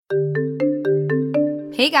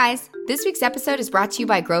Hey guys, this week's episode is brought to you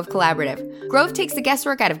by Grove Collaborative. Grove takes the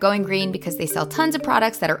guesswork out of going green because they sell tons of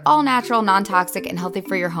products that are all natural, non-toxic, and healthy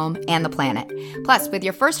for your home and the planet. Plus, with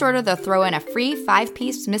your first order, they'll throw in a free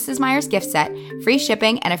 5-piece Mrs. Meyer's gift set, free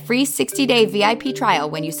shipping, and a free 60-day VIP trial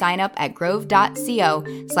when you sign up at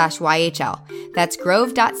grove.co/YHL. That's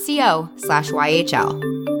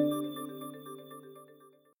grove.co/YHL.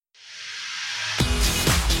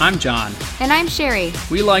 I'm John. And I'm Sherry.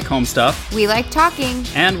 We like home stuff. We like talking.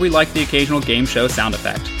 And we like the occasional game show sound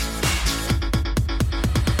effect.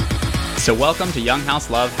 So welcome to Young House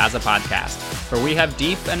Love Has a Podcast, where we have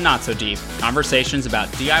deep and not so deep conversations about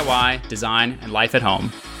DIY, design, and life at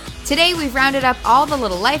home. Today we've rounded up all the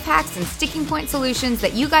little life hacks and sticking point solutions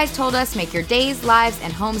that you guys told us make your days, lives,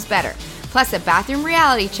 and homes better. Plus a bathroom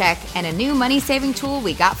reality check and a new money-saving tool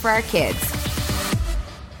we got for our kids.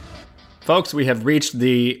 Folks, we have reached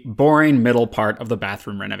the boring middle part of the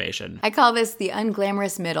bathroom renovation. I call this the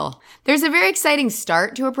unglamorous middle. There's a very exciting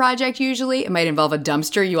start to a project usually. It might involve a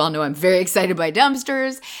dumpster. You all know I'm very excited by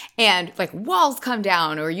dumpsters. And like walls come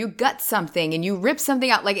down or you gut something and you rip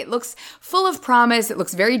something out. Like it looks full of promise. It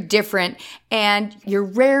looks very different and you're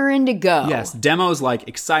raring to go. Yes, demos like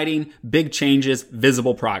exciting, big changes,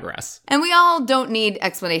 visible progress. And we all don't need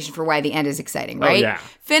explanation for why the end is exciting, right? Oh, yeah.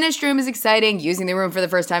 Finished room is exciting. Using the room for the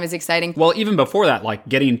first time is exciting. Well, even before that, like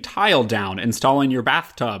getting tile down, installing your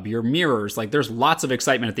bathtub, your mirrors, like there's lots of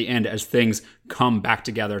excitement at the end as things come back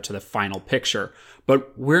together to the final picture.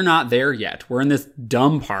 But we're not there yet. We're in this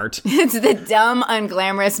dumb part. It's the dumb,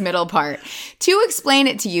 unglamorous middle part. To explain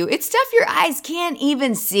it to you, it's stuff your eyes can't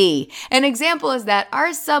even see. An example is that our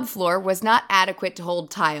subfloor was not adequate to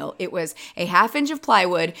hold tile. It was a 1/2 inch of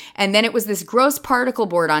plywood, and then it was this gross particle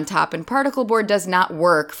board on top, and particle board does not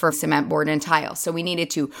work for cement board and tile. So we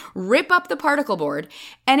needed to rip up the particle board,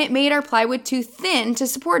 and it made our plywood too thin to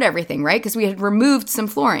support everything, right? Because we had removed some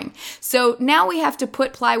flooring. So now we have to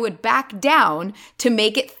put plywood back down to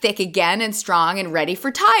make it thick again and strong and ready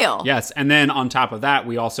for tile. Yes, and then on top of that,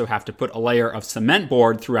 we also have to put a layer of cement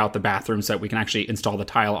board throughout the bathroom so that we can actually install the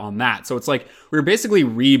tile on that. So it's like we're basically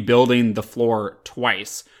rebuilding the floor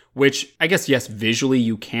twice, which I guess, yes, visually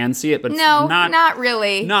you can see it, but no, not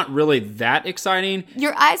really. Not really that exciting.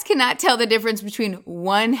 Your eyes cannot tell the difference between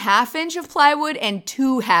 1/2 inch of plywood and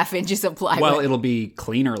 2 inches of plywood. Well, it'll be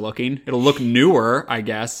cleaner looking. It'll look newer, I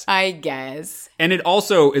guess. And it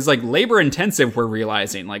also is like labor intensive, we're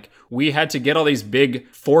realizing. Like we had to get all these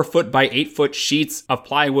big 4-foot by 8-foot sheets of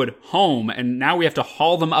plywood home, and now we have to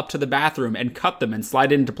haul them up to the bathroom and cut them and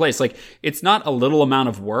slide it into place. Like it's not a little amount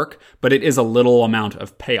of work, but it is a little amount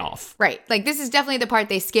of payoff. Right. Like this is definitely the part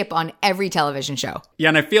they skip on every television show. Yeah,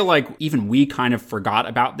 and I feel like even we kind of forgot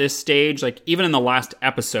about this stage. Like even in the last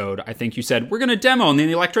episode, I think you said, we're going to demo and then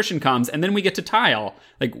the electrician comes and then we get to tile.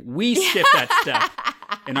 Like we skipped that step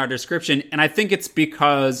in our description. And I think it's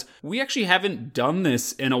because we actually haven't done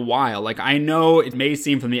this in a while. Like I know it may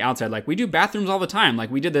seem from the outside, like we do bathrooms all the time.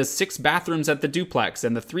 Like we did the 6 bathrooms at the duplex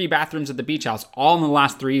and the 3 bathrooms at the beach house all in the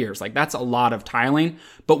last 3 years. Like that's a lot of tiling,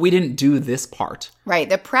 but we didn't do this part. Right.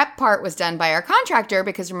 The prep part was done by our contractor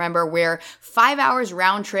because remember, we're 5 hours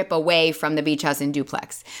round trip away from the beach house and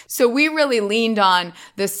duplex. So we really leaned on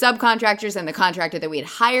the subcontractors and the contractor that we had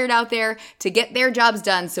hired out there to get their jobs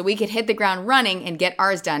done so we could hit the ground running and get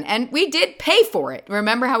ours done. And we did pay for it.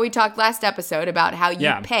 Remember how we talked last episode about how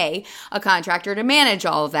you pay a contractor to manage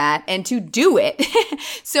all of that and to do it.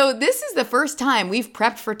 So this is the first time we've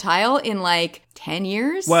prepped for tile in like 10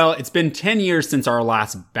 years? Well, it's been 10 years since our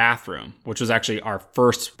last bathroom, which was actually our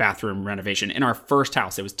first bathroom renovation in our first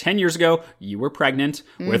house. It was 10 years ago. You were pregnant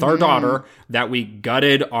with our daughter that we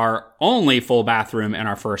gutted our only full bathroom in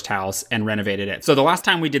our first house and renovated it. So the last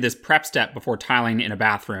time we did this prep step before tiling in a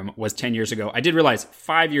bathroom was 10 years ago. I did realize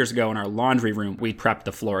 5 years ago in our laundry room, we prepped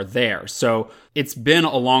the floor there. So it's been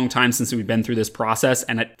a long time since we've been through this process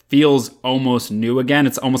and it feels almost new again.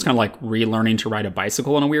 It's almost kind of like relearning to ride a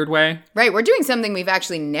bicycle in a weird way. Right. We're doing something we've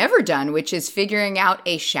actually never done, which is figuring out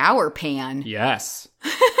a shower pan. Yes.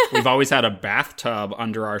 We've always had a bathtub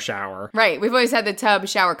under our shower. Right. We've always had the tub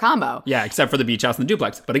shower combo. Yeah, except for the beach house and the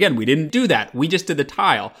duplex. But again, we didn't do that. We just did the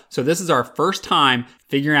tile. So this is our first time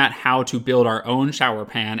figuring out how to build our own shower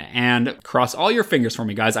pan. And cross all your fingers for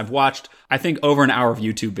me, guys. I've watched, I think, over an hour of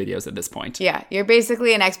YouTube videos at this point. Yeah, you're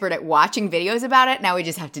basically an expert at watching videos about it. Now we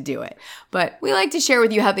just have to do it. But we like to share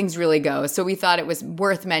with you how things really go. So we thought it was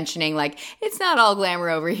worth mentioning, like, it's not all glamour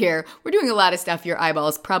over here. We're doing a lot of stuff your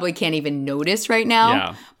eyeballs probably can't even notice right now.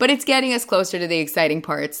 Yeah. But it's getting us closer to the exciting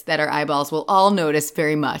parts that our eyeballs will all notice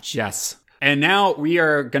very much. Yes. And now we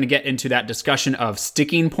are going to get into that discussion of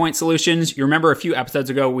sticking point solutions. You remember a few episodes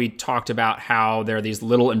ago, we talked about how there are these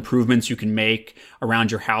little improvements you can make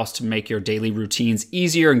around your house to make your daily routines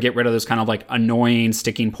easier and get rid of those kind of like annoying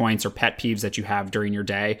sticking points or pet peeves that you have during your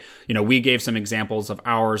day. You know, we gave some examples of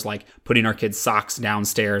ours, like putting our kids' socks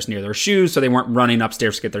downstairs near their shoes so they weren't running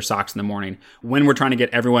upstairs to get their socks in the morning when we're trying to get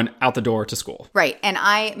everyone out the door to school. Right. And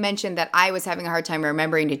I mentioned that I was having a hard time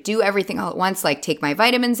remembering to do everything all at once, like take my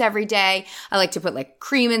vitamins every day. I like to put like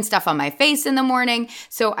cream and stuff on my face in the morning.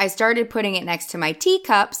 So I started putting it next to my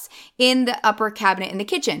teacups in the upper cabinet in the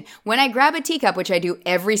kitchen. When I grab a teacup, which I do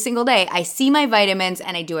every single day, I see my vitamins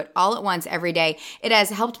and I do it all at once every day. It has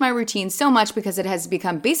helped my routine so much because it has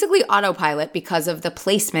become basically autopilot because of the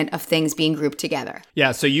placement of things being grouped together.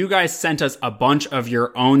 Yeah, so you guys sent us a bunch of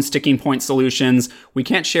your own sticking point solutions. We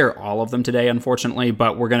can't share all of them today, unfortunately,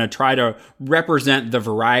 but we're going to try to represent the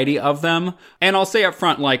variety of them. And I'll say up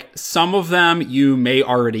front, like, some of them you may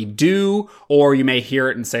already do, or you may hear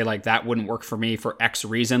it and say, like, that wouldn't work for me for X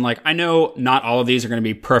reason. Like, I know not all of these are going to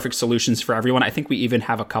be perfect solutions for everyone. I think we even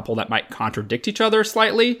have a couple that might contradict each other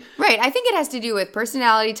slightly. Right. I think it has to do with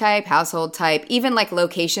personality type, household type, even like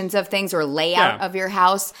locations of things or layout of your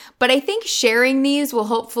house. But I think sharing these will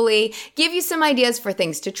hopefully give you some ideas for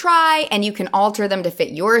things to try, and you can alter them to fit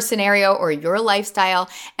your scenario or your lifestyle.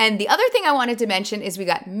 And the other thing I wanted to mention is we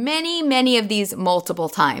got many of these multiple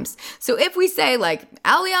times. So if we say like,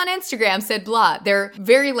 Allie on Instagram said blah, there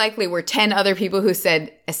very likely were 10 other people who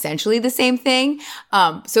said essentially the same thing.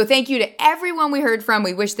 So thank you to everyone we heard from.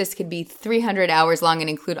 We wish this could be 300 hours long and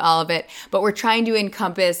include all of it, but we're trying to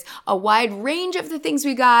encompass a wide range of the things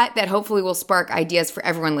we got that hopefully will spark ideas for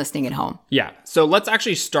everyone listening at home. Yeah. So let's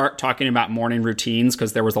actually start talking about morning routines,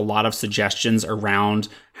 because there was a lot of suggestions around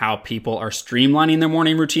how people are streamlining their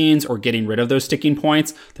morning routines or getting rid of those sticking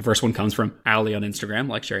points. The first one comes from Allie on Instagram,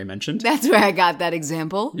 like Sherry mentioned. That's where I got that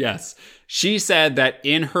example. Yes. She said that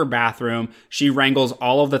in her bathroom, she wrangles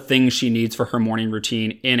all of the things she needs for her morning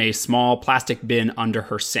routine in a small plastic bin under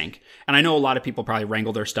her sink. And I know a lot of people probably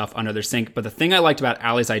wrangle their stuff under their sink, but the thing I liked about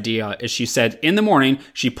Allie's idea is she said in the morning,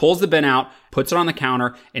 she pulls the bin out, puts it on the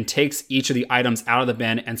counter, and takes each of the items out of the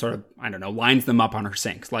bin and sort of, lines them up on her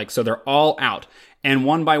sink. Like, so they're all out. And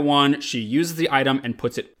one by one, she uses the item and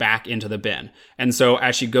puts it back into the bin. And so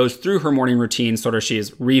as she goes through her morning routine, sort of she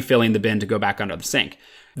is refilling the bin to go back under the sink.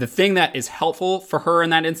 The thing that is helpful for her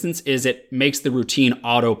in that instance is it makes the routine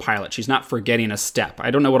autopilot. She's not forgetting a step.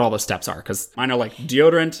 I don't know what all the steps are, because mine are like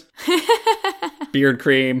deodorant, beard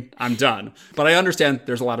cream, I'm done. But I understand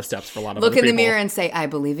there's a lot of steps for a lot of other people. Look in the mirror and say, I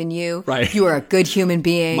believe in you. Right. You are a good human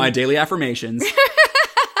being. My daily affirmations.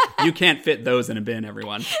 You can't fit those in a bin,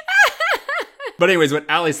 everyone. But anyways, what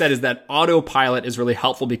Allie said is that autopilot is really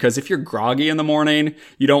helpful, because if you're groggy in the morning,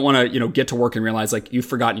 you don't want to, get to work and realize like you've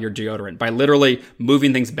forgotten your deodorant. By literally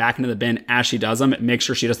moving things back into the bin as she does them, it makes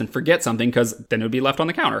sure she doesn't forget something, because then it would be left on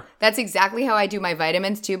the counter. That's exactly how I do my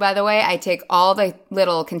vitamins too, by the way. I take all the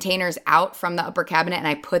little containers out from the upper cabinet and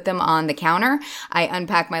I put them on the counter. I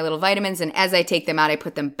unpack my little vitamins, and as I take them out, I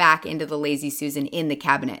put them back into the Lazy Susan in the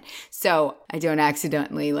cabinet. So I don't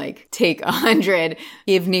accidentally like take 100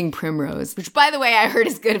 evening primrose, which by the way, I heard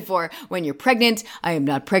is good for when you're pregnant. I am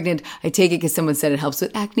not pregnant. I take it because someone said it helps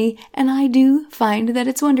with acne, and I do find that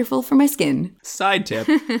it's wonderful for my skin. Side tip.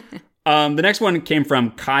 The next one came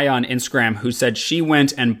from Kaya on Instagram, who said she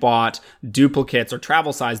went and bought duplicates or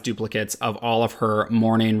travel size duplicates of all of her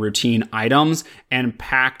morning routine items and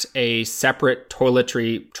packed a separate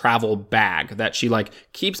toiletry travel bag that she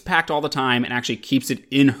keeps packed all the time and actually keeps it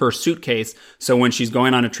in her suitcase. So when she's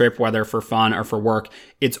going on a trip, whether for fun or for work,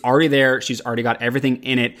 it's already there. She's already got everything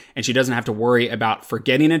in it, and she doesn't have to worry about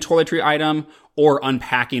forgetting a toiletry item or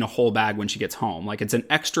unpacking a whole bag when she gets home. It's an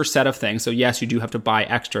extra set of things. So yes, you do have to buy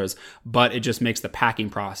extras, but it just makes the packing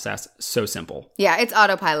process so simple. Yeah, it's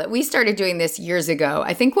autopilot. We started doing this years ago.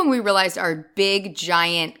 I think when we realized our big,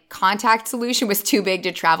 giant contact solution was too big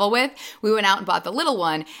to travel with, we went out and bought the little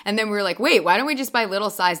one. And then we were like, wait, why don't we just buy little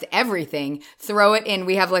sized everything? Throw it in.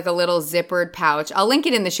 We have a little zippered pouch. I'll link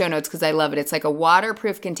it in the show notes because I love it. It's like a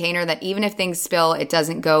waterproof container that even if things spill, it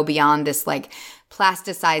doesn't go beyond this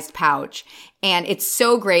plasticized pouch. And it's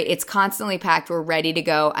so great. It's constantly packed. We're ready to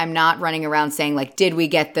go. I'm not running around saying did we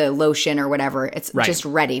get the lotion or whatever? It's just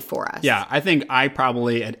ready for us. Yeah. I think I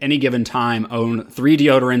probably at any given time own 3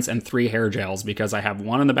 deodorants and 3 hair gels, because I have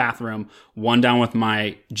one in the bathroom, one down with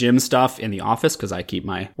my gym stuff in the office, because I keep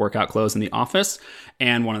my workout clothes in the office,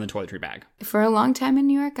 and one in the toiletry bag. For a long time in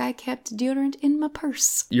New York, I kept deodorant in my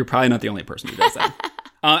purse. You're probably not the only person who does that.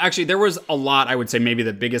 Actually, there was a lot, I would say maybe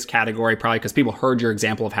the biggest category, probably because people heard your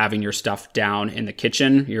example of having your stuff down in the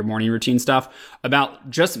kitchen, your morning routine stuff, about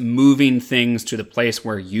just moving things to the place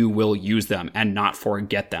where you will use them and not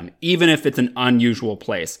forget them, even if it's an unusual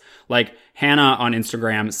place. Like Hannah on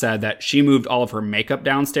Instagram said that she moved all of her makeup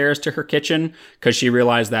downstairs to her kitchen because she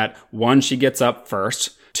realized that, one, she gets up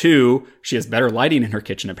first. 2, she has better lighting in her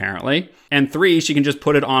kitchen, apparently. And 3, she can just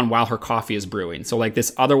put it on while her coffee is brewing. So like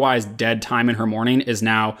this otherwise dead time in her morning is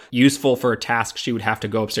now useful for a task she would have to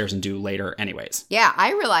go upstairs and do later anyways. Yeah,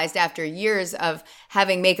 I realized after years of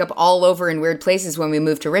having makeup all over in weird places when we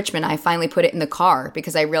moved to Richmond, I finally put it in the car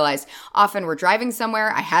because I realized often we're driving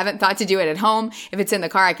somewhere. I haven't thought to do it at home. If it's in the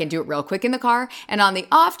car, I can do it real quick in the car. And on the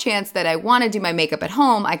off chance that I want to do my makeup at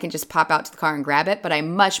home, I can just pop out to the car and grab it. But I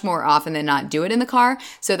much more often than not do it in the car.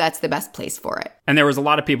 So that's the best place for it. And there was a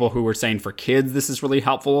lot of people who were saying for kids, this is really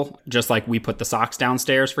helpful. Just like we put the socks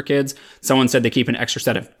downstairs for kids. Someone said they keep an extra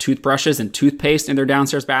set of toothbrushes and toothpaste in their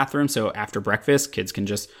downstairs bathroom. So after breakfast, kids can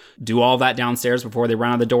just do all that downstairs before they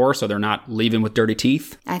run out the door. So they're not leaving with dirty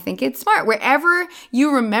teeth. I think it's smart. Wherever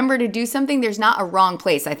you remember to do something, there's not a wrong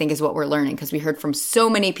place, I think is what we're learning. Because we heard from so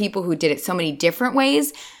many people who did it so many different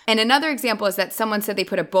ways. And another example is that someone said they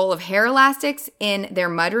put a bowl of hair elastics in their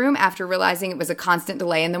mudroom after realizing it was a constant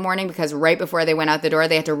delay in the morning because right before they went out the door,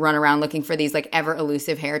 they had to run around looking for these like ever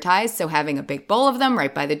elusive hair ties. So having a big bowl of them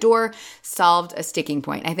right by the door solved a sticking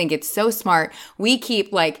point. I think it's so smart. We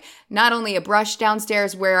keep like not only a brush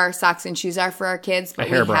downstairs where our socks and shoes are for our kids, but a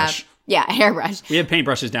hairbrush. Yeah, a hairbrush. We have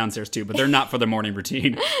paintbrushes downstairs too, but they're not for the morning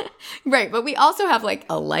routine. Right, but we also have like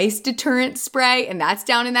a lice deterrent spray, and that's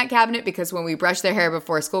down in that cabinet because when we brush their hair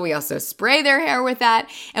before school, we also spray their hair with that.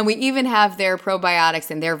 And we even have their probiotics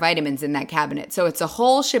and their vitamins in that cabinet. So it's a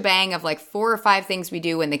whole shebang of like 4 or 5 things we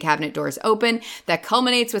do when the cabinet doors open that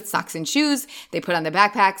culminates with socks and shoes. They put on the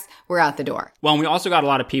backpacks, we're out the door. Well, and we also got a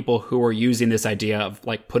lot of people who are using this idea of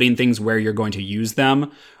like putting things where you're going to use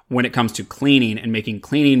them when it comes to cleaning and making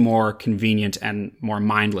cleaning more convenient and more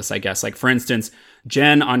mindless, I guess. Like, for instance,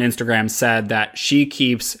 Jen on Instagram said that she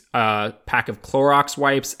keeps a pack of Clorox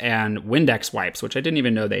wipes and Windex wipes, which I didn't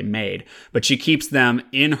even know they made, but she keeps them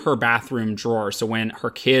in her bathroom drawer. So when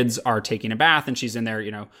her kids are taking a bath and she's in there,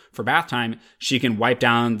 you know, for bath time, she can wipe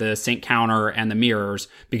down the sink counter and the mirrors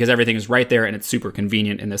because everything is right there and it's super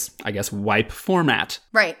convenient in this, I guess, wipe format.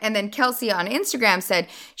 Right. And then Kelsey on Instagram said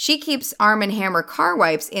she keeps Arm & Hammer car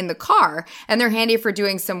wipes in the car and they're handy for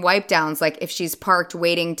doing some wipe downs. Like if she's parked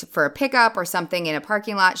waiting for a pickup or something in a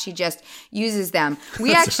parking lot, she just uses them.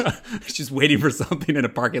 We actually she's waiting for something in a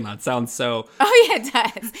parking lot. Sounds so Oh yeah, it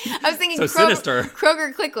does. I was thinking so sinister.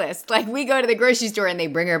 Kroger Click List. Like we go to the grocery store and they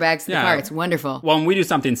bring our bags to the car. It's wonderful. Well, and we do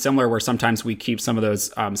something similar where sometimes we keep some of those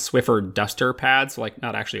Swiffer duster pads, like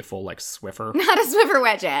not actually a full like Swiffer. Not a Swiffer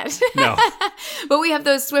wedgehead. No. But we have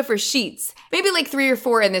those Swiffer sheets, maybe like 3 or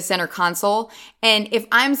 4 in the center console. And if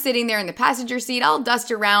I'm sitting there in the passenger seat, I'll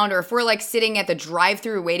dust around. Or if we're like sitting at the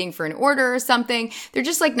drive-thru waiting for an order or something, they're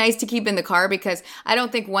just like nice to keep in the car because I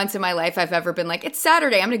don't think once in my life I've ever been like, it's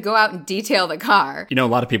Saturday, I'm going to go out and detail the car. You know, a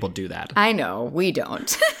lot of people do that. I know, we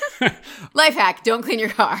don't. Life hack, don't clean your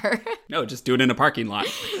car. No, just do it in a parking lot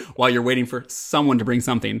while you're waiting for someone to bring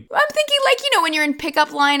something. I'm thinking like, you know, when you're in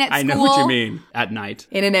pickup line at school. I know what you mean. At night.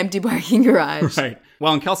 In an empty parking garage. Right.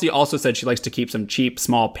 Well, and Kelsey also said she likes to keep some cheap,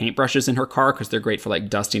 small paintbrushes in her car because they're great for like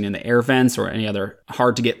dusting in the air vents or any other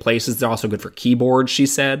hard to get places. They're also good for keyboards, she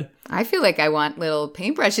said. I feel like I want little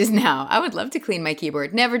paintbrushes now. I would love to clean my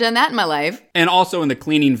keyboard. Never done that in my life. And also in the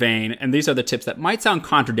cleaning vein, and these are the tips that might sound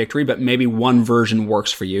contradictory, but maybe one version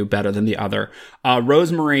works for you better than the other.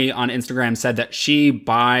 Rosemary on Instagram said that she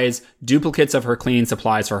buys duplicates of her cleaning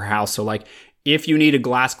supplies for her house. So like if you need a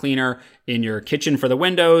glass cleaner in your kitchen for the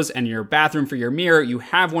windows and your bathroom for your mirror, you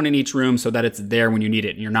have one in each room so that it's there when you need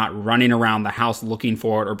it. And you're not running around the house looking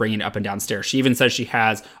for it or bringing it up and down stairs. She even says she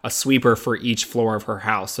has a sweeper for each floor of her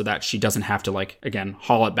house so that she doesn't have to like, again,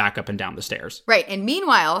 haul it back up and down the stairs. Right. And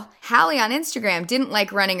meanwhile, Hallie on Instagram didn't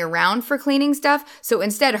like running around for cleaning stuff. So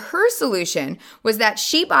instead, her solution was that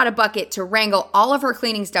she bought a bucket to wrangle all of her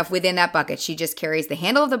cleaning stuff within that bucket. She just carries the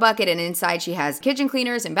handle of the bucket and inside she has kitchen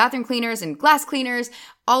cleaners and bathroom cleaners and glass cleaners,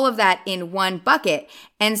 all of that in one bucket.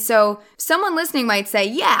 And so someone listening might say,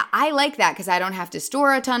 yeah, I like that because I don't have to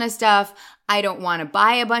store a ton of stuff. I don't want to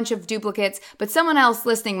buy a bunch of duplicates. But someone else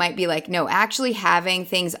listening might be like, no, actually having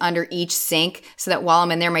things under each sink so that while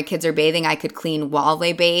I'm in there, my kids are bathing, I could clean while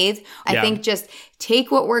they bathe. I think just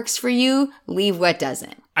take what works for you, leave what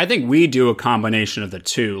doesn't. I think we do a combination of the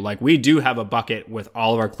two. Like, we do have a bucket with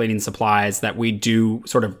all of our cleaning supplies that we do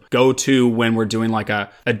sort of go to when we're doing like a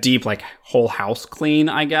deep, like, whole house clean,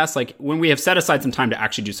 I guess. Like, when we have set aside some time to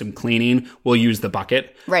actually do some cleaning, we'll use the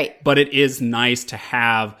bucket. Right. But it is nice to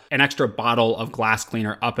have an extra bottle of glass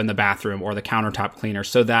cleaner up in the bathroom or the countertop cleaner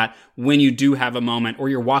so that when you do have a moment or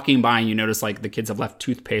you're walking by and you notice like the kids have left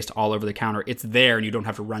toothpaste all over the counter, it's there and you don't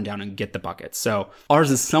have to run down and get the bucket. So ours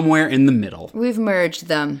is somewhere in the middle. We've merged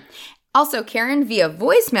them. Also, Karen via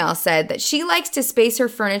voicemail said that she likes to space her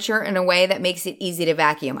furniture in a way that makes it easy to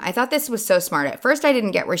vacuum. I thought this was so smart. At first, I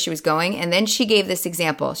didn't get where she was going, and then she gave this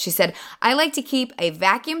example. She said, I like to keep a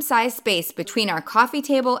vacuum-sized space between our coffee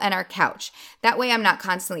table and our couch. That way, I'm not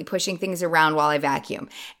constantly pushing things around while I vacuum.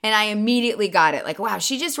 And I immediately got it. Like, wow,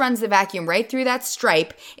 she just runs the vacuum right through that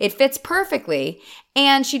stripe. It fits perfectly,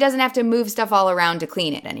 and she doesn't have to move stuff all around to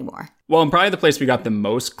clean it anymore. Well, and probably the place we got the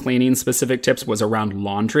most cleaning specific tips was around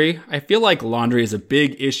laundry. I feel like laundry is a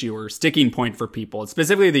big issue or sticking point for people,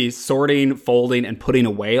 specifically the sorting, folding, and putting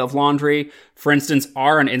away of laundry. For instance,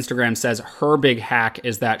 R on Instagram says her big hack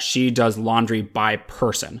is that she does laundry by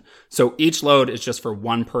person. So each load is just for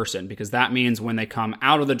one person, because that means when they come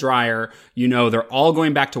out of the dryer, you know they're all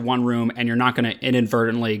going back to one room and you're not going to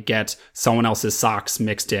inadvertently get someone else's socks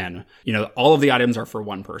mixed in. You know, all of the items are for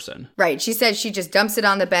one person. Right. She says she just dumps it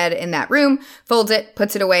on the bed in that room, folds it,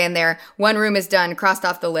 puts it away in there. One room is done, crossed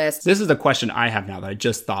off the list. This is the question I have now that I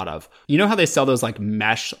just thought of. You know how they sell those like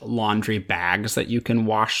mesh laundry bags that you can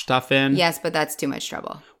wash stuff in? Yes, but that's too much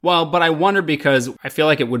trouble. Well, but I wonder because I feel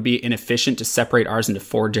like it would be inefficient to separate ours into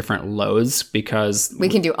 4 different loads because... We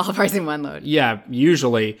can do all of ours in one load. Yeah,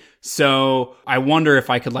 usually. So I wonder if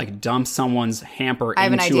I could like dump someone's hamper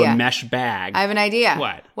into a mesh bag. I have an idea.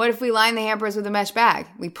 What? What if we line the hampers with a mesh bag?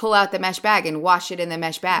 We pull out the mesh bag and wash it in the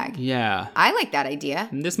mesh bag. Yeah. I like that idea.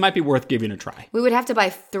 This might be worth giving a try. We would have to buy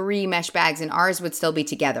 3 mesh bags and ours would still be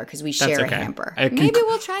together because we share a hamper. Maybe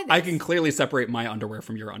we'll try this. I can clearly separate my underwear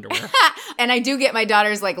from your underwear. And I do get my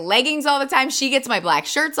daughter's like leggings all the time. She gets my black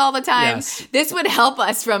shirts all the time. Yes. This would help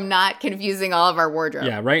us from not confusing all of our wardrobe.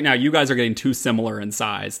 Yeah, right now you guys are getting too similar in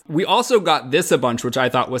size. We also got this a bunch, which I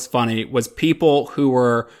thought was funny, was people who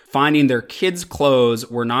were finding their kids' clothes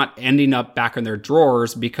were not ending up back in their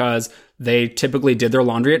drawers because they typically did their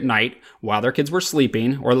laundry at night while their kids were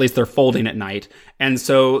sleeping, or at least they're folding at night. And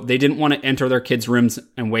so they didn't want to enter their kids' rooms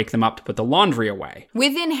and wake them up to put the laundry away.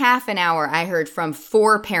 Within half an hour, I heard from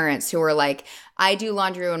 4 parents who were like, I do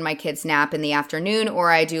laundry when my kids nap in the afternoon,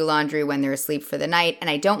 or I do laundry when they're asleep for the night, and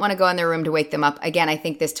I don't want to go in their room to wake them up. Again, I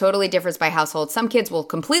think this totally differs by household. Some kids will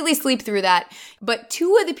completely sleep through that, but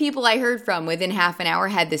 2 of the people I heard from within half an hour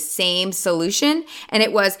had the same solution, and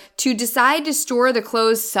it was to decide to store the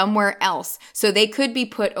clothes somewhere else so they could be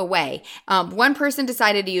put away. One person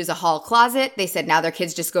decided to use a hall closet. They said now their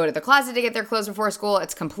kids just go to the closet to get their clothes before school.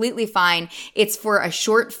 It's completely fine. It's for a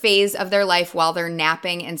short phase of their life while they're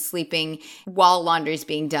napping and sleeping while laundry's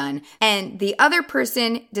being done. And the other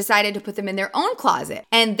person decided to put them in their own closet,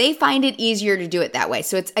 and they find it easier to do it that way.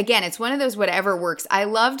 So it's one of those whatever works. I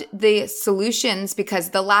loved the solutions because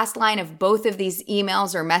the last line of both of these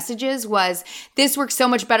emails or messages was, this works so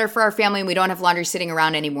much better for our family and we don't have laundry sitting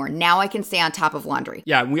around anymore. Now I can stay on top of laundry.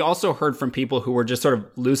 Yeah, we also heard from people who were just sort of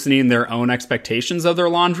loosening their own expectations of their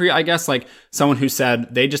laundry, I guess. Like someone who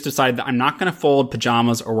said they just decided that I'm not going to fold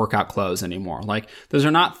pajamas or workout clothes anymore. Like those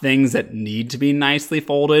are not things that need to be nicely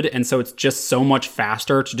folded. And so it's just so much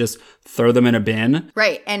faster to just throw them in a bin.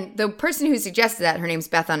 Right. And the person who suggested that, her name's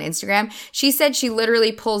Beth on Instagram, she said she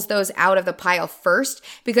literally pulls those out of the pile first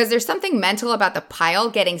because there's something mental about the pile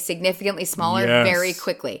getting significantly smaller very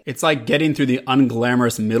quickly. It's like getting through the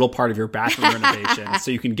unglamorous middle part of your bathroom renovation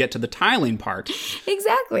so you can get to the tiling part.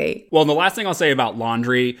 Exactly. Well, and the last thing I'll say about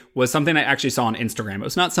laundry was something I actually saw on Instagram. It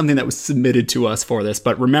was not something that was submitted to us for this,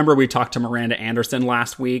 but remember we talked to Miranda Anderson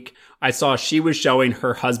last week? I saw she was showing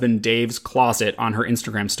her husband Dave's closet on her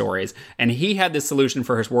Instagram stories, and he had this solution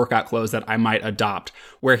for his workout clothes that I might adopt,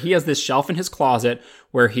 where he has this shelf in his closet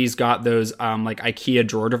where he's got those like IKEA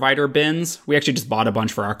drawer divider bins. We actually just bought a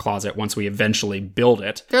bunch for our closet once we eventually build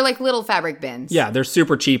it. They're like little fabric bins. Yeah, they're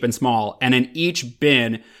super cheap and small, and in each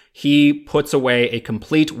bin, he puts away a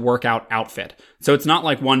complete workout outfit. So it's not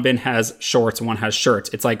like one bin has shorts and one has shirts.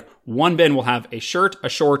 It's like one bin will have a shirt, a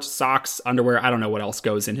short, socks, underwear. I don't know what else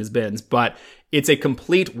goes in his bins, but it's a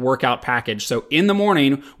complete workout package. So in the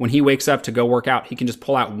morning, when he wakes up to go work out, he can just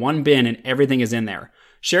pull out one bin and everything is in there.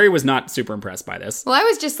 Sherry was not super impressed by this. Well, I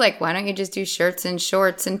was just like, why don't you just do shirts and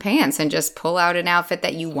shorts and pants and just pull out an outfit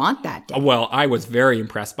that you want that day? Well, I was very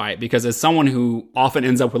impressed by it because as someone who often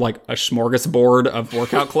ends up with like a smorgasbord of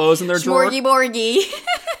workout clothes in their drawer. Smorgy-borgy.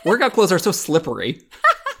 Workout clothes are so slippery.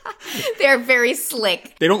 They're very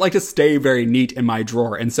slick. They don't like to stay very neat in my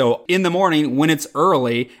drawer. And so in the morning when it's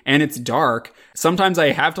early and it's dark, sometimes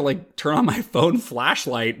I have to like turn on my phone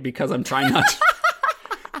flashlight because I'm trying not to.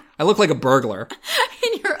 I look like a burglar.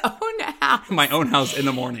 In your own house. In my own house in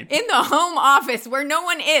the morning. In the home office where no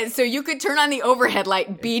one is, so you could turn on the overhead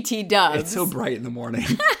light BT does. It's so bright in the morning.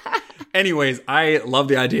 Anyways, I love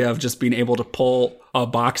the idea of just being able to pull a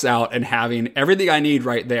box out and having everything I need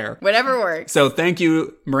right there. Whatever works. So thank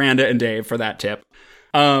you, Miranda and Dave, for that tip.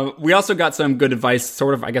 We also got some good advice,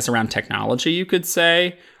 sort of, I guess, around technology, you could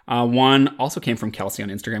say. One also came from Kelsey on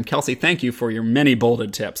Instagram. Kelsey, thank you for your many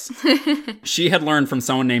bolded tips. She had learned from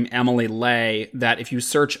someone named Emily Lay that if you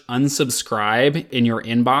search unsubscribe in your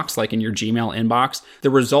inbox, like in your Gmail inbox, the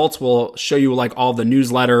results will show you like all the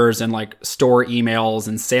newsletters and like store emails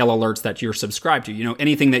and sale alerts that you're subscribed to, you know,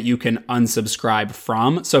 anything that you can unsubscribe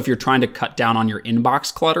from. So if you're trying to cut down on your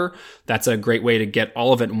inbox clutter, that's a great way to get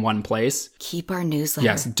all of it in one place. Keep our newsletter.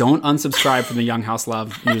 Yes, don't unsubscribe from the Young House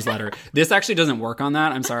Love newsletter. This actually doesn't work on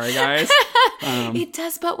that. I'm sorry, guys. It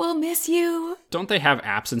does, but we'll miss you. Don't they have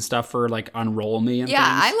apps and stuff for like Unroll Me and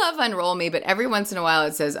Yeah, things? I love Unroll Me, but every once in a while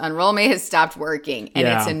it says Unroll Me has stopped working, and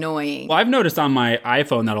it's annoying. Well, I've noticed on my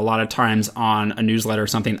iPhone that a lot of times on a newsletter or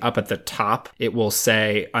something up at the top, it will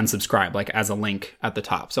say unsubscribe, like as a link at the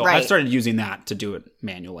top. So I've started using that to do it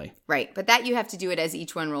manually. Right, but that you have to do it as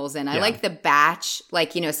each one rolls in. I like the batch,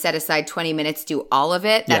 like, you know, set aside 20 minutes, do all of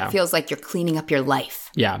it. That feels like you're cleaning up your life.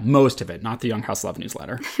 Yeah, most of it, not the Young House Love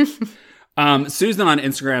newsletter. Susan on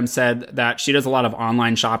Instagram said that she does a lot of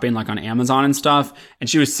online shopping, like on Amazon and stuff, and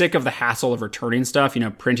she was sick of the hassle of returning stuff, you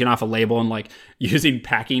know, printing off a label and like using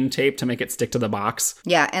packing tape to make it stick to the box.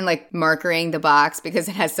 Yeah, and like markering the box because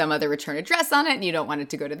it has some other return address on it and you don't want it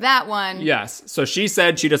to go to that one. Yes. So she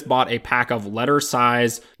said she just bought a pack of letter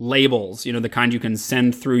size labels, you know, the kind you can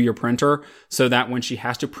send through your printer, so that when she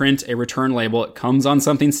has to print a return label, it comes on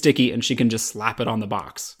something sticky and she can just slap it on the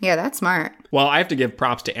box. Yeah, that's smart. Well, I have to give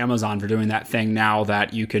props to Amazon for doing that thing now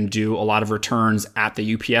that you can do a lot of returns at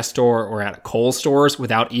the UPS store or at Kohl's stores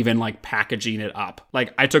without even like packaging it up.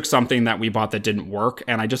 Like I took something that we bought that didn't work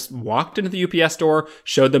and I just walked into the UPS store,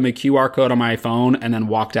 showed them a QR code on my phone and then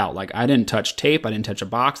walked out. Like I didn't touch tape. I didn't touch a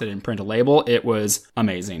box. I didn't print a label. It was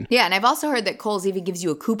amazing. Yeah. And I've also heard that Kohl's even gives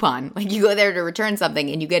you a coupon. Like you go there to return something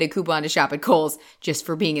and you get a coupon to shop at Kohl's just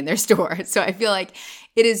for being in their store. So I feel like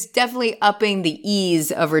it is definitely upping the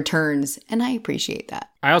ease of returns, and I appreciate that.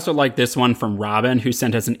 I also like this one from Robin, who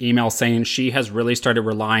sent us an email saying she has really started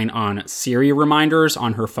relying on Siri reminders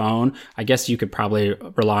on her phone. I guess you could probably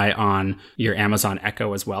rely on your Amazon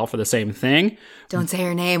Echo as well for the same thing. Don't say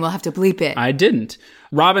her name. We'll have to bleep it. I didn't.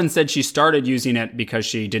 Robin said she started using it because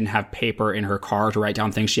she didn't have paper in her car to write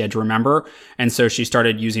down things she had to remember. And so she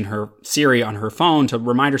started using her Siri on her phone to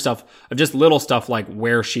remind herself of just little stuff like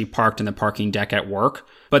where she parked in the parking deck at work.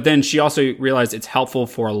 But then she also realized it's helpful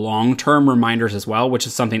for long-term reminders as well, which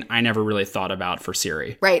is something I never really thought about for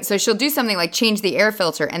Siri. Right. So she'll do something like change the air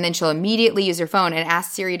filter, and then she'll immediately use her phone and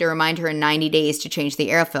ask Siri to remind her in 90 days to change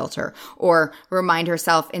the air filter, or remind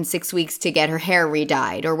herself in 6 weeks to get her hair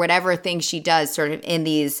re-dyed, or whatever thing she does sort of in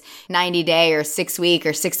these 90-day or 6-week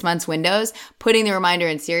or 6 months windows. Putting the reminder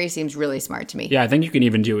in Siri seems really smart to me. Yeah, I think you can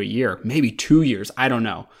even do a year, maybe 2 years. I don't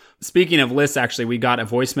know. Speaking of lists, actually, we got a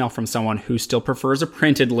voicemail from someone who still prefers a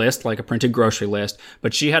printed list, like a printed grocery list,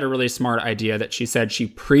 but she had a really smart idea that she said she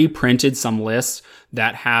pre-printed some lists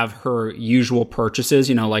that have her usual purchases,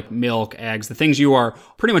 you know, like milk, eggs, the things you are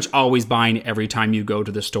pretty much always buying every time you go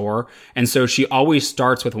to the store. And so she always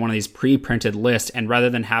starts with one of these pre-printed lists, and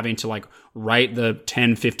rather than having to like write the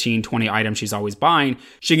 10, 15, 20 items she's always buying,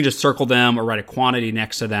 she can just circle them or write a quantity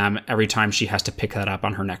next to them every time she has to pick that up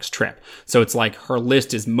on her next trip. So it's like her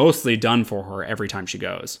list is mostly done for her every time she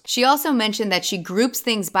goes. She also mentioned that she groups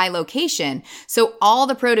things by location. So all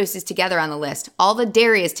the produce is together on the list. All the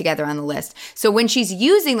dairy is together on the list. So when she's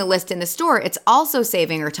using the list in the store, it's also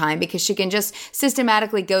saving her time because she can just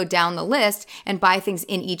systematically go down the list and buy things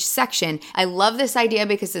in each section. I love this idea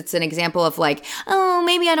because it's an example of like, oh,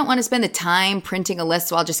 maybe I don't want to spend the time printing a list,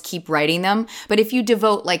 so I'll just keep writing them. But if you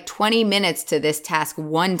devote like 20 minutes to this task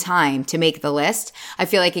one time to make the list, I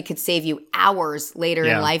feel like it could save you hours later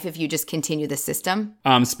in life if you just continue the system.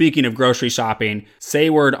 Speaking of grocery shopping,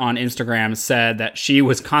 Sayward on Instagram said that she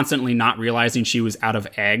was constantly not realizing she was out of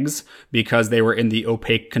eggs because they were in the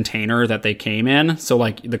opaque container that they came in. So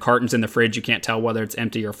like the cartons in the fridge, you can't tell whether it's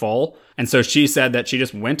empty or full. And so she said that she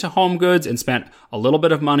just went to Home Goods and spent a little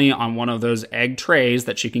bit of money on one of those egg trays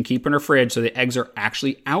that she can keep in her fridge so the eggs are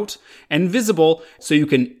actually out and visible so you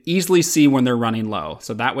can easily see when they're running low.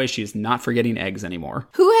 So that way she's not forgetting eggs anymore.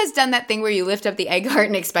 Who has done that thing where you lift up the egg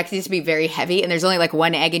carton expecting it to be very heavy and there's only like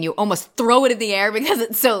one egg and you almost throw it in the air because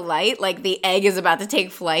it's so light, like the egg is about to take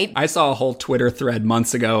flight. I saw a whole Twitter thread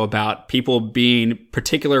months ago about people being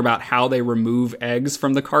particular about how they remove eggs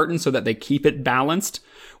from the carton so that they keep it balanced,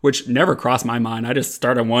 which never crossed my mind. I just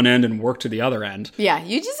start on one end and work to the other end. Yeah,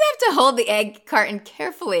 you just have to hold the egg carton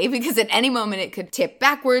carefully because at any moment it could tip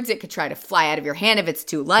backwards. It could try to fly out of your hand if it's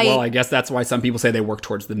too light. Well, I guess that's why some people say they work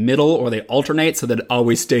towards the middle or they alternate so that it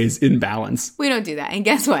always stays in balance. We don't do that. And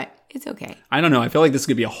guess what? It's okay. I don't know. I feel like this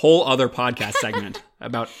could be a whole other podcast segment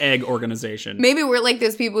about egg organization. Maybe we're like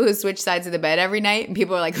those people who switch sides of the bed every night and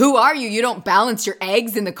people are like, who are you? You don't balance your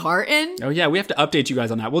eggs in the carton? Oh, yeah. We have to update you guys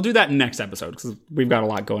on that. We'll do that in next episode because we've got a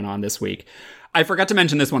lot going on this week. I forgot to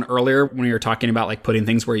mention this one earlier when we were talking about like putting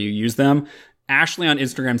things where you use them. Ashley on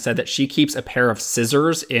Instagram said that she keeps a pair of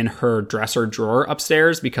scissors in her dresser drawer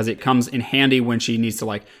upstairs because it comes in handy when she needs to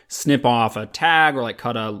like snip off a tag or like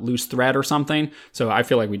cut a loose thread or something. So I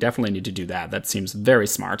feel like we definitely need to do that. That seems very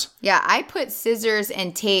smart. Yeah, I put scissors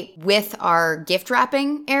and tape with our gift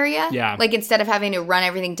wrapping area. Yeah. Like instead of having to run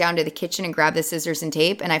everything down to the kitchen and grab the scissors and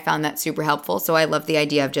tape. And I found that super helpful. So I love the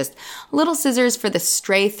idea of just little scissors for the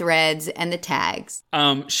stray threads and the tags.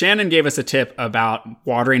 Shannon gave us a tip about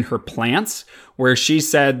watering her plants, where she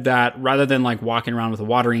said that rather than like walking around with a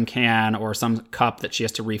watering can or some cup that she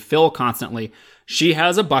has to refill constantly, she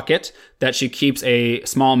has a bucket that she keeps a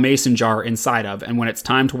small mason jar inside of. And when it's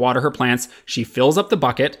time to water her plants, she fills up the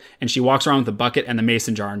bucket and she walks around with the bucket and the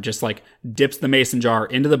mason jar and just like dips the mason jar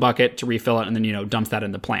into the bucket to refill it and then, dumps that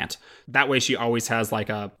in the plant. That way she always has like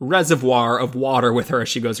a reservoir of water with her as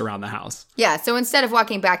she goes around the house. Yeah, so instead of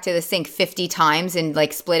walking back to the sink 50 times and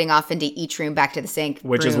like splitting off into each room back to the sink.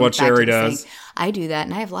 Which is what Sherry does. Sink, I do that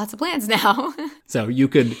and I have lots of plants now. So you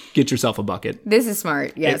could get yourself a bucket. This is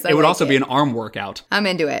smart. Yes, it would also be an arm workout. I'm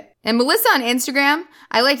into it. And Melissa on Instagram,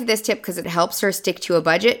 I liked this tip because it helps her stick to a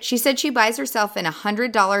budget. She said she buys herself an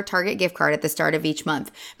 $100 Target gift card at the start of each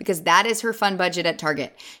month because that is her fun budget at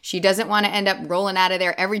Target. She doesn't want to end up rolling out of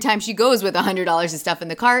there every time she goes with $100 of stuff in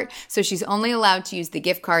the cart. So she's only allowed to use the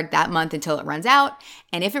gift card that month until it runs out.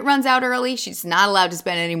 And if it runs out early, she's not allowed to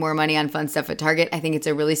spend any more money on fun stuff at Target. I think it's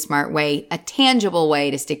a really smart way, a tangible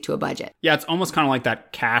way to stick to a budget. Yeah, it's almost kind of like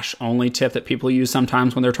that cash only tip that people use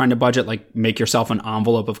sometimes when they're trying to budget, like make yourself an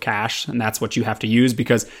envelope of cash. And that's what you have to use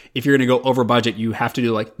because if you're going to go over budget, you have to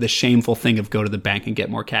do like the shameful thing of go to the bank and get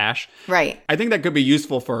more cash. Right. I think that could be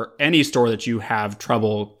useful for any store that you have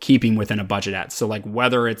trouble keeping within a budget at. So like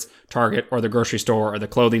whether it's Target or the grocery store or the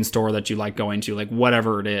clothing store that you like going to, like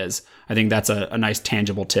whatever it is, I think that's a nice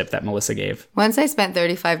tangible tip that Melissa gave. Once I spent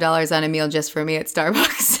 $35 on a meal just for me at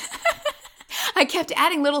Starbucks. I kept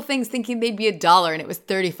adding little things thinking they'd be $1 and it was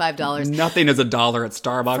 $35. Nothing is $1 at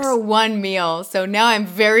Starbucks. For one meal. So now I'm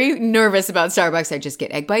very nervous about Starbucks. I just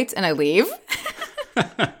get egg bites and I leave.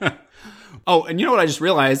 Oh, and you know what I just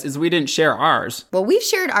realized is we didn't share ours. Well, we've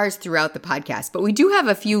shared ours throughout the podcast, but we do have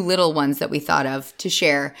a few little ones that we thought of to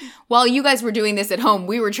share. While you guys were doing this at home,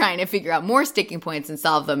 we were trying to figure out more sticking points and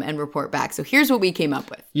solve them and report back. So here's what we came up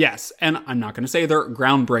with. Yes, and I'm not going to say they're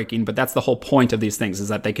groundbreaking, but that's the whole point of these things is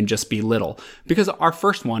that they can just be little. Because our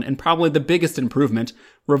first one, and probably the biggest improvement,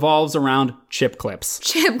 revolves around chip clips.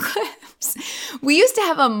 Chip clips. We used to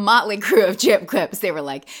have a motley crew of chip clips. They were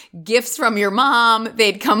like gifts from your mom.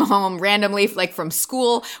 They'd come home randomly, like from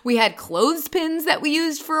school. We had clothespins that we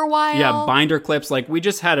used for a while. Yeah, binder clips. Like we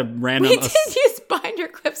just had a random... We did use binder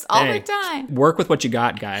clips all the time. Work with what you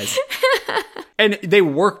got, guys. And they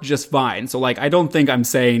work just fine. So like, I don't think I'm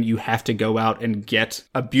saying you have to go out and get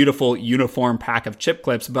a beautiful uniform pack of chip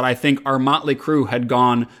clips, but I think our motley crew had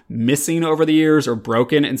gone missing over the years or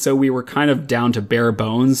broken. And so we were kind of down to bare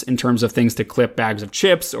bones in terms of things to clip bags of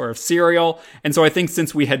chips or of cereal. And so I think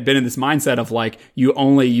since we had been in this mindset of like, you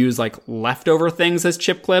only use like leftover things as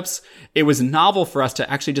chip clips, it was novel for us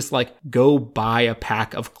to actually just like go buy a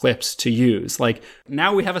pack of clips to use. Like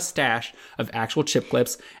now we have a stash of actual chip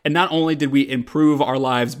clips. And not only did we improve our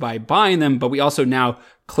lives by buying them, but we also now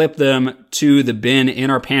clip them to the bin in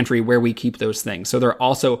our pantry where we keep those things. So they're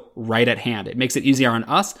also right at hand. It makes it easier on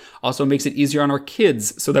us, also makes it easier on our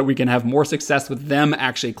kids so that we can have more success with them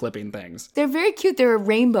actually clipping things. They're very cute. They're a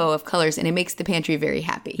rainbow of colors and it makes the pantry very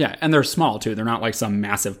happy. Yeah, and they're small too. They're not like some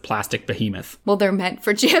massive plastic behemoth. Well, they're meant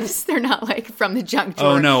for chips. They're not like from the junk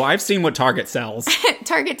drawer. Oh no, I've seen what Target sells.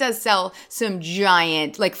 Target does sell some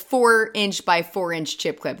giant, like 4-inch by 4-inch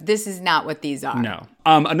chip clip. This is not what these are. No.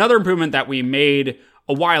 Another improvement that we made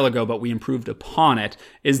a while ago, but we improved upon it,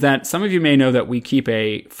 is that some of you may know that we keep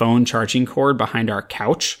a phone charging cord behind our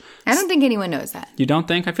couch. I don't think anyone knows that. You don't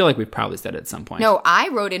think? I feel like we've probably said it at some point. No, I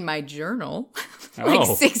wrote in my journal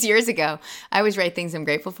 6 years ago. I always write things I'm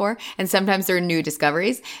grateful for, and sometimes there are new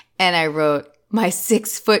discoveries. And I wrote my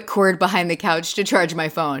 6-foot cord behind the couch to charge my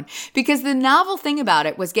phone. Because the novel thing about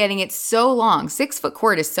it was getting it so long, 6-foot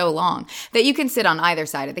cord is so long, that you can sit on either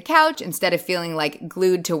side of the couch instead of feeling like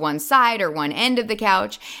glued to one side or one end of the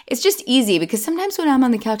couch. It's just easy because sometimes when I'm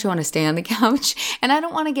on the couch, I want to stay on the couch and I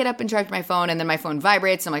don't want to get up and charge my phone and then my phone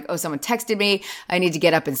vibrates. I'm like, oh, someone texted me. I need to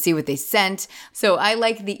get up and see what they sent. So I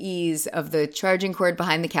like the ease of the charging cord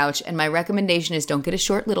behind the couch. And my recommendation is don't get a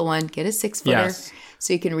short little one, get a 6-footer. Yes.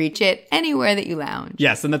 So you can reach it anywhere that you lounge.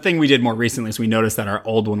 Yes, and the thing we did more recently is we noticed that our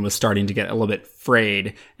old one was starting to get a little bit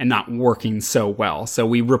frayed and not working so well. So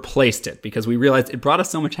we replaced it because we realized it brought us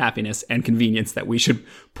so much happiness and convenience that we should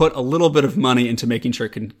put a little bit of money into making sure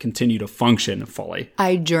it can continue to function fully.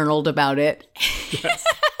 I journaled about it. Yes.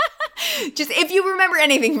 Just if you remember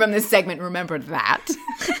anything from this segment, remember that.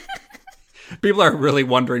 People are really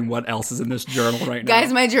wondering what else is in this journal right now.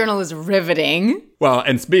 Guys, my journal is riveting. Well,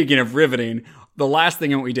 and speaking of riveting, the last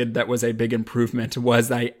thing that we did that was a big improvement was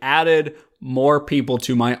I added more people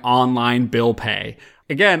to my online bill pay.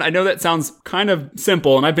 Again, I know that sounds kind of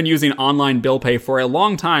simple, and I've been using online bill pay for a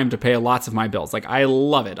long time to pay lots of my bills. Like, I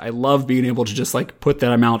love it. I love being able to just like put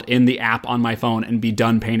that amount in the app on my phone and be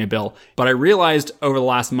done paying a bill. But I realized over the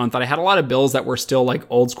last month that I had a lot of bills that were still like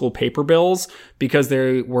old school paper bills because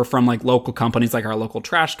they were from like local companies like our local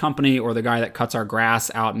trash company or the guy that cuts our grass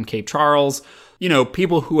out in Cape Charles. You know,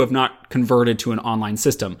 people who have not converted to an online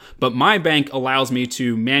system. But my bank allows me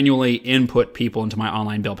to manually input people into my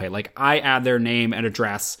online bill pay. Like I add their name and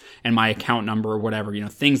address and my account number or whatever, you know,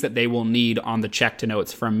 things that they will need on the check to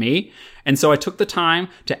notes from me. And so I took the time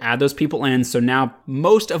to add those people in. So now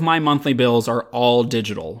most of my monthly bills are all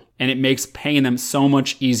digital. And it makes paying them so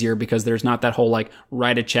much easier because there's not that whole like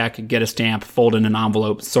write a check, get a stamp, fold in an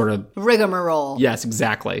envelope sort of rigmarole. Yes,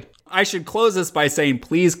 exactly. I should close this by saying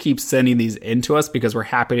please keep sending these in to us because we're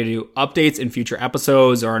happy to do updates in future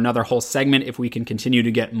episodes or another whole segment if we can continue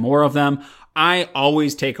to get more of them. I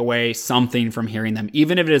always take away something from hearing them,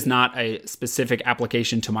 even if it is not a specific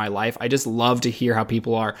application to my life. I just love to hear how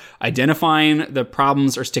people are identifying the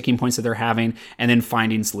problems or sticking points that they're having and then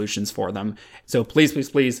finding solutions for them. So please, please,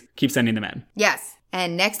 please keep sending them in. Yes.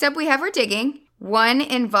 And next up we have our digging. One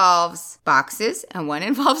involves boxes and one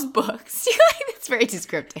involves books. It's very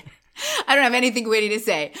descriptive. I don't have anything witty to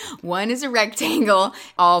say. One is a rectangle.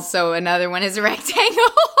 Also, another one is a rectangle.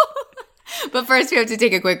 But first, we have to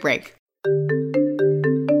take a quick break.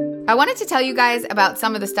 I wanted to tell you guys about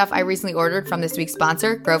some of the stuff I recently ordered from this week's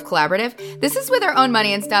sponsor, Grove Collaborative. This is with our own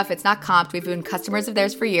money and stuff. It's not comped. We've been customers of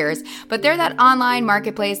theirs for years, but they're that online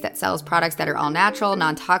marketplace that sells products that are all natural,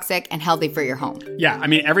 non-toxic, and healthy for your home. Yeah, I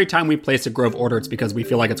mean, every time we place a Grove order, it's because we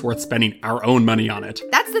feel like it's worth spending our own money on it.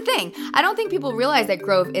 That's the thing. I don't think people realize that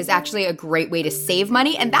Grove is actually a great way to save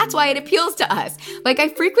money, and that's why it appeals to us. Like, I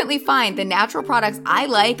frequently find the natural products I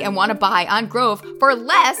like and want to buy on Grove for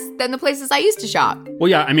less than the places I used to shop. Well,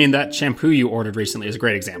 yeah, I mean, that shampoo you ordered recently is a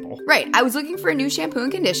great example. Right. I was looking for a new shampoo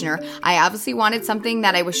and conditioner. I obviously wanted something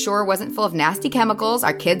that I was sure wasn't full of nasty chemicals.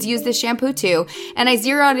 Our kids use this shampoo too. And I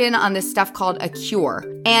zeroed in on this stuff called Acure.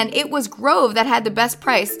 And it was Grove that had the best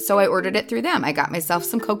price, so I ordered it through them. I got myself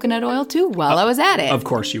some coconut oil too while I was at it. Of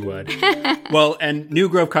course you would. Well, and new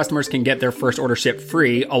Grove customers can get their first order shipped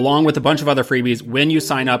free, along with a bunch of other freebies when you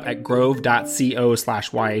sign up at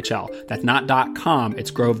grove.co/YHL. That's not .com,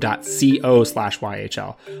 it's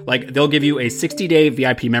grove.co/YHL. Like, they'll give you a 60-day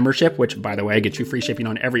VIP membership, which, by the way, gets you free shipping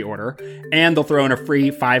on every order, and they'll throw in a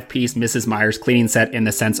free 5-piece Mrs. Meyer's cleaning set in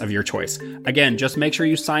the scents of your choice. Again, just make sure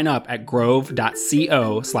you sign up at grove.co/YHL.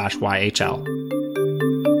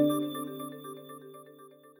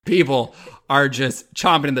 People are just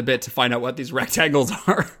chomping at the bit to find out what these rectangles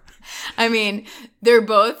are. I mean, they're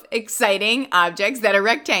both exciting objects that are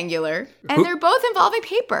rectangular, and they're both involving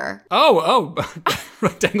paper. Oh,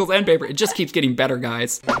 rectangles and paper. It just keeps getting better,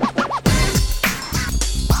 guys.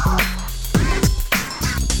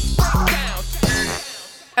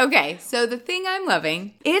 Okay, so the thing I'm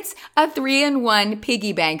loving, it's a 3-in-1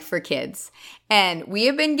 piggy bank for kids. And we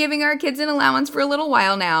have been giving our kids an allowance for a little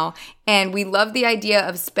while now. And we love the idea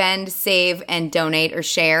of spend, save, and donate or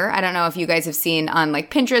share. I don't know if you guys have seen on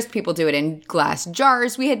like Pinterest, people do it in glass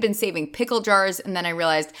jars. We had been saving pickle jars, and then I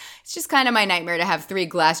realized it's just kind of my nightmare to have 3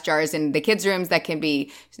 glass jars in the kids' rooms that can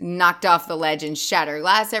be knocked off the ledge and shatter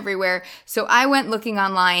glass everywhere. So I went looking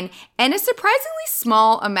online, and a surprisingly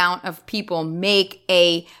small amount of people make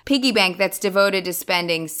a piggy bank that's devoted to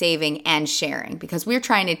spending, saving, and sharing, because we're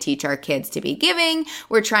trying to teach our kids to be giving.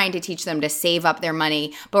 We're trying to teach them to save up their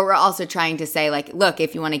money, but we're also trying to say, like, look,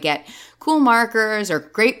 if you want to get cool markers or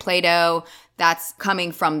great Play-Doh, that's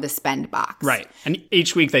coming from the spend box. Right. And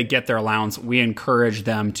each week they get their allowance. We encourage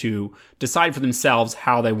them to decide for themselves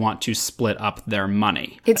how they want to split up their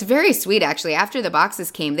money. It's very sweet, actually. After the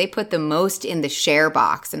boxes came, they put the most in the share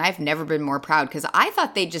box. And I've never been more proud, because I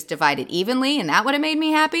thought they'd just divide it evenly and that would have made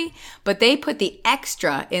me happy. But they put the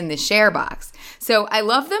extra in the share box. So I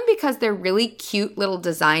love them because they're really cute little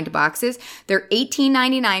designed boxes. They're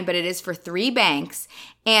 $18.99, but it is for 3 banks.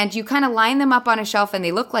 And you kind of line them up on a shelf and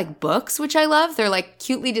they look like books, which I love. They're like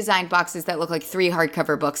cutely designed boxes that look like 3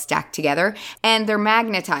 hardcover books stacked together. And they're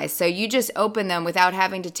magnetized. So you just open them without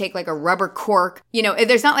having to take like a rubber cork. You know,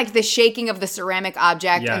 there's not like the shaking of the ceramic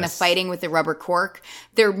object and the fighting with the rubber cork.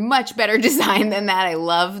 They're much better designed than that. I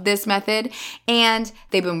love this method. And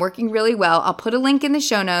they've been working really well. I'll put a link in the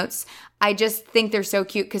show notes. I just think they're so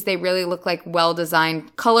cute because they really look like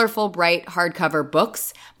well-designed, colorful, bright hardcover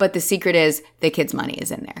books. But the secret is the kids' money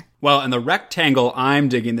is in there. Well, and the rectangle I'm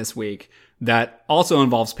digging this week that also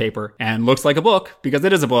involves paper and looks like a book, because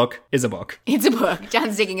it is a book, is a book. It's a book.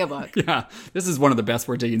 John's digging a book. Yeah. This is one of the best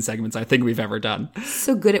word digging segments I think we've ever done.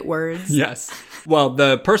 So good at words. Yes. Well,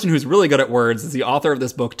 the person who's really good at words is the author of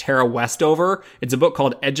this book, Tara Westover. It's a book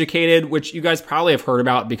called Educated, which you guys probably have heard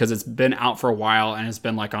about because it's been out for a while and it's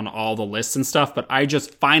been like on all the lists and stuff. But I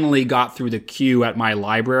just finally got through the queue at my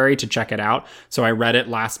library to check it out. So I read it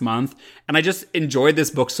last month and I just enjoyed this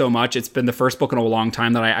book so much. It's been the first book in a long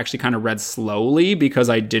time that I actually kind of read slowly because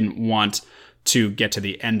I didn't want to get to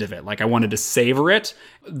the end of it. Like I wanted to savor it.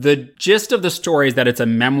 The gist of the story is that it's a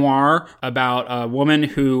memoir about a woman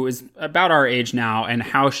who is about our age now and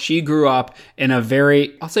how she grew up in a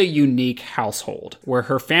very, I'll say, unique household where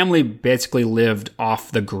her family basically lived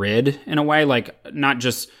off the grid in a way, like not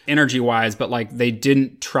just energy wise, but like they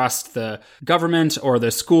didn't trust the government or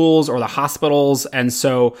the schools or the hospitals. And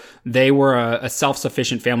so they were a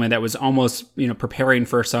self-sufficient family that was almost, preparing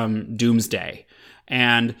for some doomsday.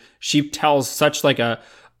 And she tells such like a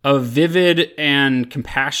vivid and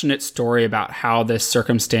compassionate story about how this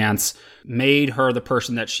circumstance made her the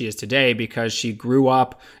person that she is today, because she grew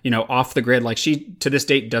up, off the grid. Like she, to this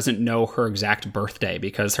date, doesn't know her exact birthday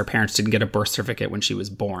because her parents didn't get a birth certificate when she was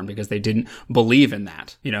born because they didn't believe in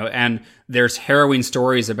that, and there's harrowing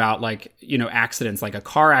stories about like, accidents, like a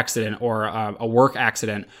car accident or a work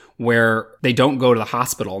accident where they don't go to the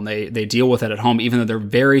hospital and they deal with it at home, even though they're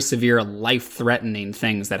very severe, life-threatening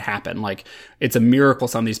things that happen. Like it's a miracle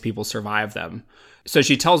some of these people survive them. So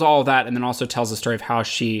she tells all of that and then also tells the story of how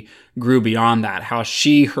she grew beyond that, how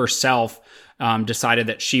she herself decided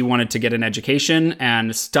that she wanted to get an education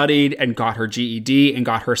and studied and got her GED and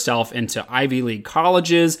got herself into Ivy League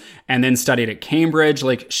colleges and then studied at Cambridge.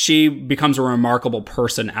 Like she becomes a remarkable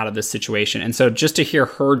person out of this situation. And so just to hear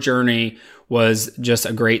her journey was just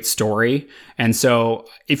a great story. And so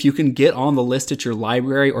if you can get on the list at your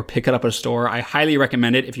library or pick it up at a store, I highly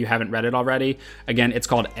recommend it if you haven't read it already. Again, it's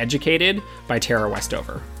called Educated by Tara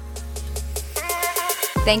Westover.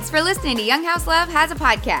 Thanks for listening to Young House Love Has a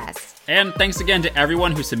Podcast. And thanks again to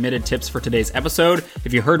everyone who submitted tips for today's episode.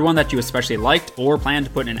 If you heard one that you especially liked or plan to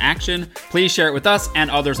put in action, please share it with us and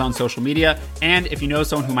others on social media. And if you know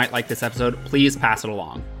someone who might like this episode, please pass it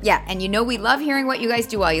along. Yeah, and we love hearing what you guys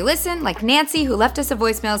do while you listen, like Nancy, who left us a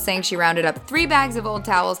voicemail saying she rounded up 3 bags of old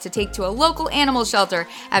towels to take to a local animal shelter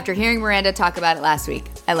after hearing Miranda talk about it last week.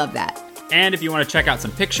 I love that. And if you want to check out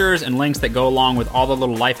some pictures and links that go along with all the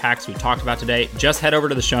little life hacks we talked about today, just head over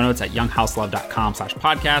to the show notes at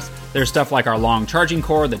younghouselove.com/podcast. There's stuff like our long charging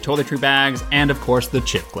cord, the toiletry bags, and of course the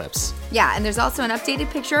chip clips. Yeah, and there's also an updated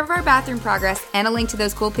picture of our bathroom progress and a link to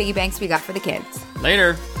those cool piggy banks we got for the kids.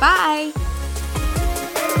 Later. Bye.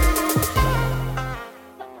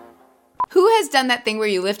 Who has done that thing where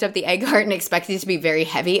you lift up the egg heart and expect it to be very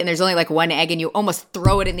heavy and there's only like 1 egg and you almost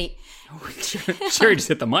throw it in the... Sherry just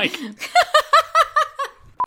hit the mic.